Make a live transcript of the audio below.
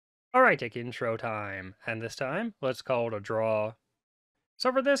Alright, take intro time, and this time, let's call it a draw.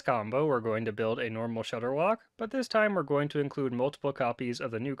 So for this combo, we're going to build a normal Shudderwock, but this time we're going to include multiple copies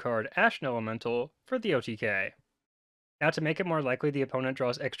of the new card Ashen Elemental for the OTK. Now to make it more likely the opponent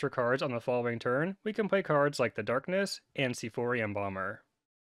draws extra cards on the following turn, we can play cards like the Darkness and Seaforium Bomber.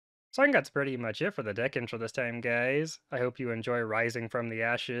 So I think that's pretty much it for the deck intro this time, guys. I hope you enjoy Rising from the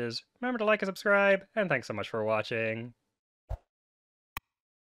Ashes. Remember to like and subscribe, and thanks so much for watching.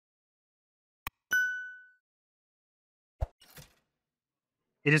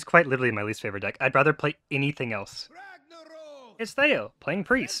 It is quite literally my least favorite deck. I'd rather play anything else. It's Theo, playing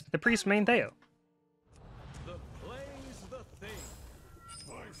Priest. The Priest main Theo. The play's the thing.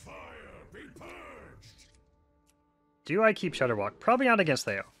 By fire be purged. Do I keep Shudderwock? Probably not against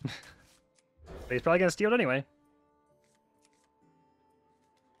Theo. But he's probably gonna steal it anyway.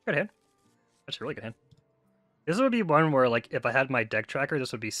 Good hand. That's a really good hand. This would be one where, like, if I had my deck tracker,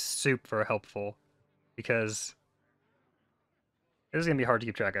 this would be super helpful. Because this is gonna be hard to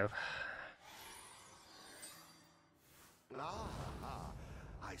keep track of.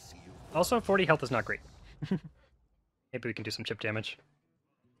 I see you. Also, 40 health is not great. Maybe we can do some chip damage.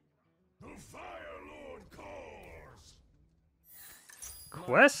 The Fire Lord calls.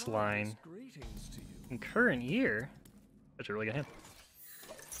 Quest line. Greetings to you. In current year. That's a really good hand.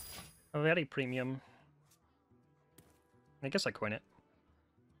 Oh, very premium. I guess I coin it.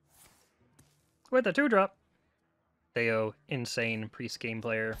 With a 2-drop. Theo, insane priest game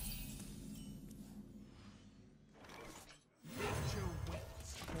player.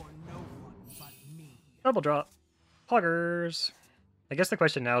 Double drop. Poggers. I guess the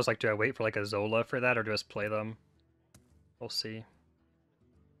question now is, like, do I wait for, like, a Zola for that, or just play them? We'll see.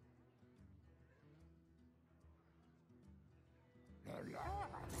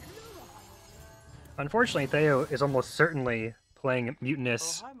 Unfortunately, Theo is almost certainly playing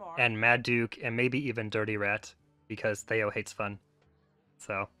Mutinous and Mad Duke and maybe even Dirty Rat, because Theo hates fun.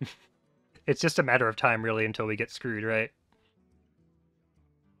 So, it's just a matter of time, really, until we get screwed, right?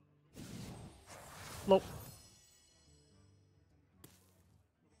 Lol.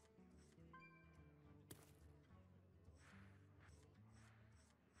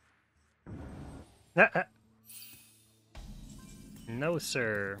 No,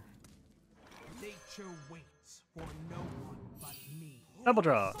 sir. Nature waits for no one but me. Double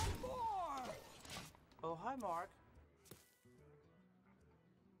draw. Oh, hi, Mark.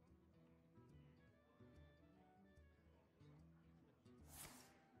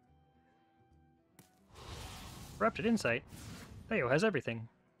 Corrupted Insight. Theo has everything.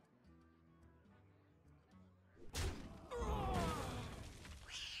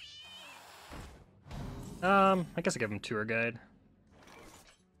 I guess I give him Tour Guide.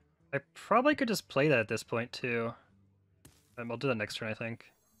 I probably could just play that at this point, too. I'll do that next turn, I think.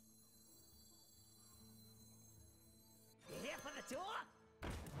 Here for the tour?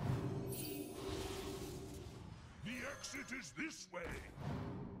 The exit is this way.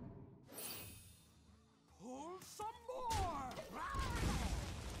 Pull some more.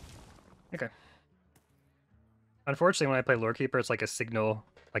 Okay. Unfortunately, when I play Lorekeeper, it's like a signal.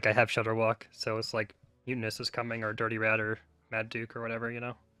 Like, I have Shudderwock, so it's like Mutinous is coming, or Dirty Rat, or Mad Duke, or whatever, you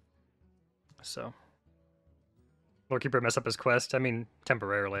know? So. Lorekeeper mess up his quest? I mean,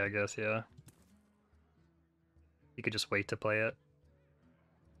 temporarily, I guess, yeah. You could just wait to play it.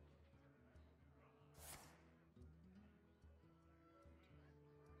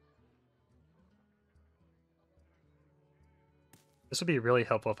 This would be really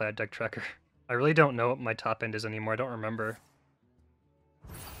helpful if I had Deck Tracker. I really don't know what my top end is anymore, I don't remember.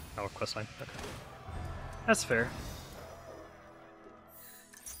 Oh, questline, okay. That's fair.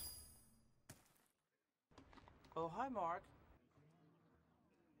 Oh, hi, Mark.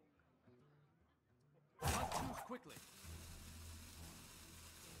 Must move quickly.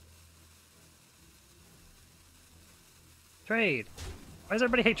 Trade! Why does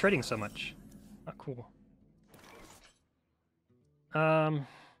everybody hate trading so much? Not cool.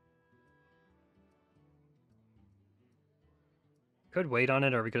 Could wait on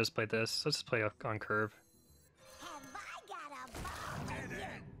it, or we could just play this. Let's just play on curve. Have I got a ball?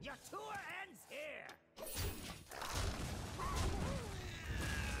 Your tour ends here.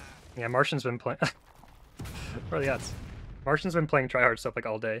 Yeah, Martian's been playing... What are the odds? Martian's been playing tryhard stuff like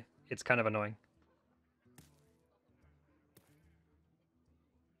all day. It's kind of annoying.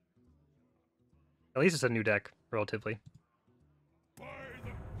 At least it's a new deck, relatively.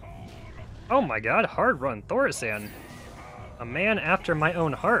 Oh my god, hard run, Thorisan. A man after my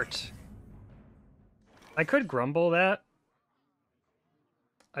own heart. I could grumble that.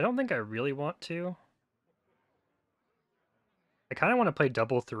 I don't think I really want to. I kind of want to play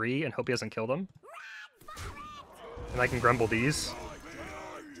double 3 and hope he doesn't kill them. And I can grumble these.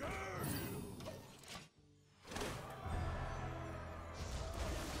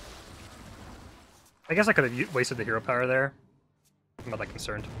 I guess I could have wasted the hero power there. I'm not that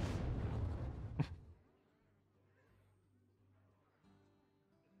concerned.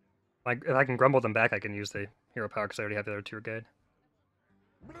 Like, if I can grumble them back, I can use the hero power because I already have the other tour guide.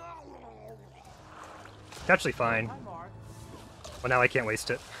 It's actually fine. Well, now I can't waste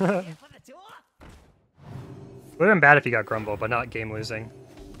it. Would have been bad if he got grumble, but not game losing.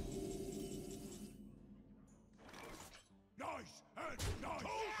 Nice and nice.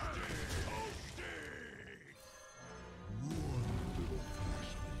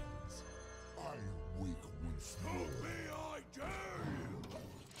 I wake once more. Help me, I dare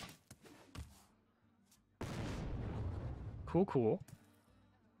you. Cool, cool.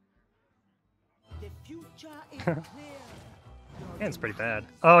 The future is clear. Yeah, it's pretty bad.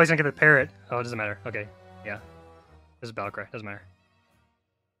 Oh, he's gonna get the parrot. Oh, it doesn't matter. Okay, yeah. There's a battle cry. Doesn't matter.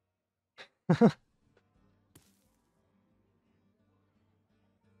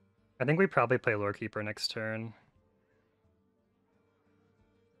 I think we probably play Lore Keeper next turn.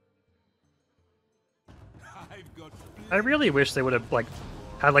 I really wish they would have like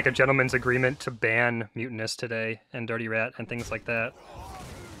had like a gentleman's agreement to ban Mutinous today and Dirty Rat and things like that.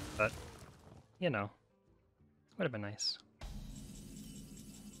 But you know, would have been nice.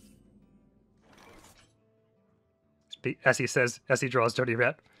 As he says, as he draws Dirty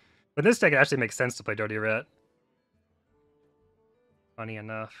Rat. But this deck, it actually makes sense to play Dirty Rat. Funny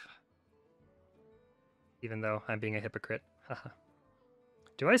enough. Even though I'm being a hypocrite. Haha.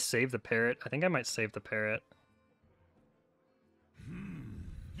 Do I save the parrot? I think I might save the parrot.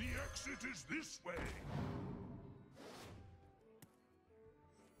 The exit is this way.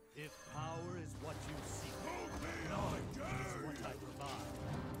 If power is what you seek, Help me, I dare is what I provide.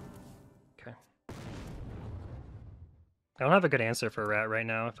 Okay. I don't have a good answer for Rat right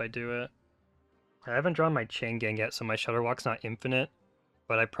now if I do it. I haven't drawn my Chain Gang yet, so my Shudderwock's not infinite.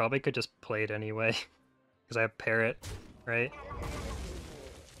 But I probably could just play it anyway. Because I have Parrot, right?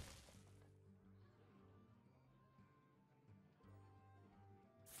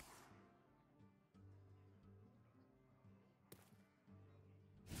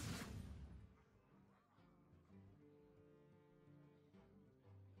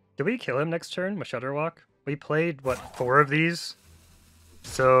 Did we kill him next turn with Shudderwock? We played, what, 4 of these?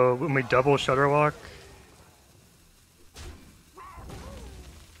 So when we double Shudderwock...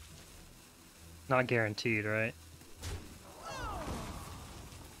 Not guaranteed, right?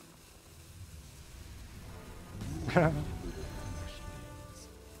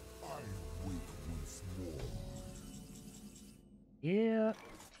 Yeah.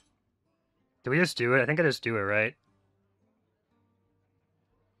 Do we just do it? I think I just do it, right?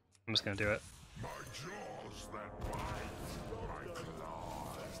 I'm just gonna do it. My jaws that bite, my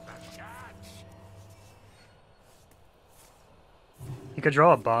claws that catch. He could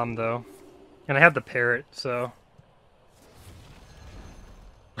draw a bomb, though. And I have the parrot, so...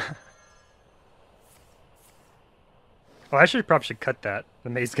 Oh, I probably should cut that, the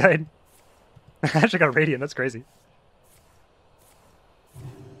maze guide. I actually got Radiant, that's crazy.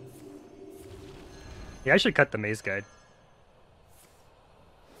 Yeah, I should cut the maze guide.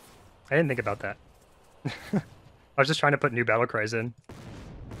 I didn't think about that. I was just trying to put new battle cries in.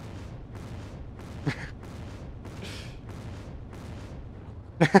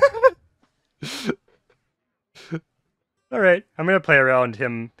 Alright, I'm gonna play around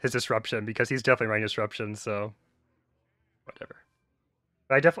his disruption because he's definitely running disruption, so whatever.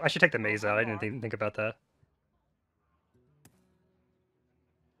 But I should take the maze out. I didn't think about that.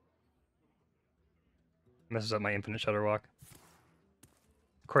 Messes up my infinite Shudderwock.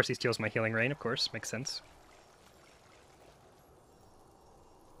 Of course he steals my healing rain, of course. Makes sense.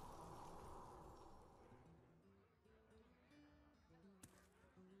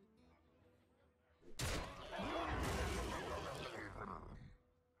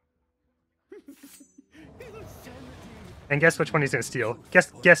 And guess which one he's gonna steal.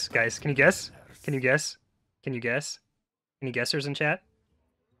 Guess, guys. Can you guess? Can you guess? Can you guess? Any guessers in chat?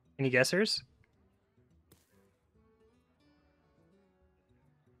 Any guessers?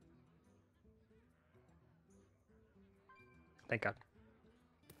 Thank God.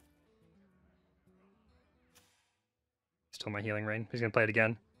 Stole my healing rain. He's gonna play it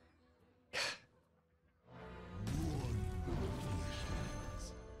again.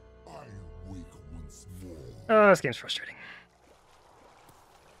 Oh, this game's frustrating.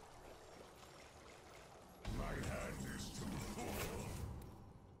 My hand is too full.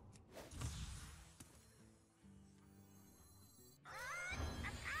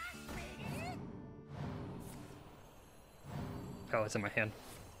 Oh, it's in my hand.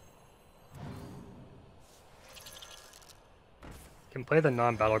 Can play the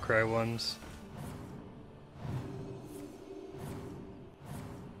non-battle cry ones.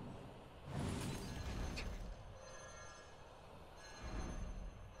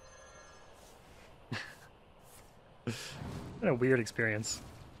 What a weird experience.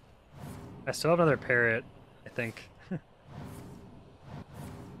 I still have another parrot, I think.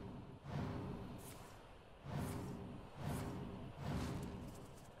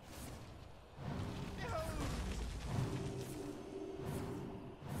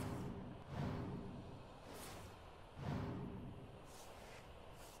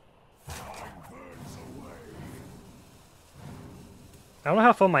 I don't know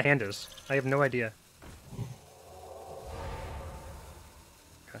how full my hand is. I have no idea.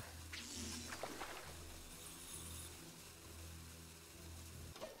 Okay.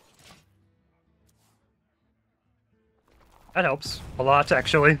 That helps. A lot,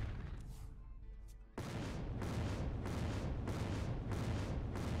 actually.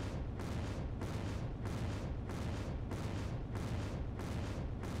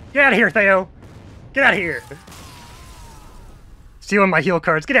 Get out of here, Theo! Get out of here! Stealing my heal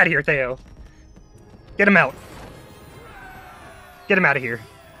cards. Get out of here, Theo. Get him out. Get him out of here.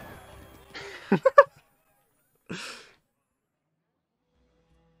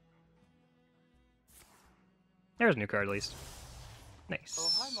 There's a new card, at least. Nice.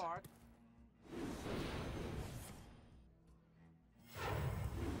 Oh, hi, Mark.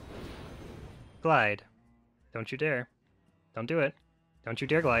 Glide. Don't you dare. Don't do it. Don't you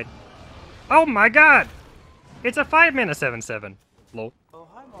dare glide. Oh my god! It's a 5-mana 7/7. Lol. Oh,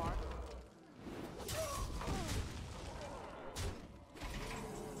 hi, Mark.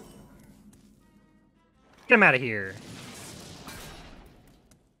 Get him out of here.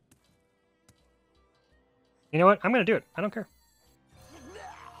 You know what? I'm gonna do it. I don't care.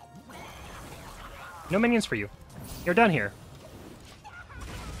 No minions for you. You're done here.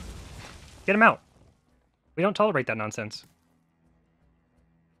 Get him out. We don't tolerate that nonsense.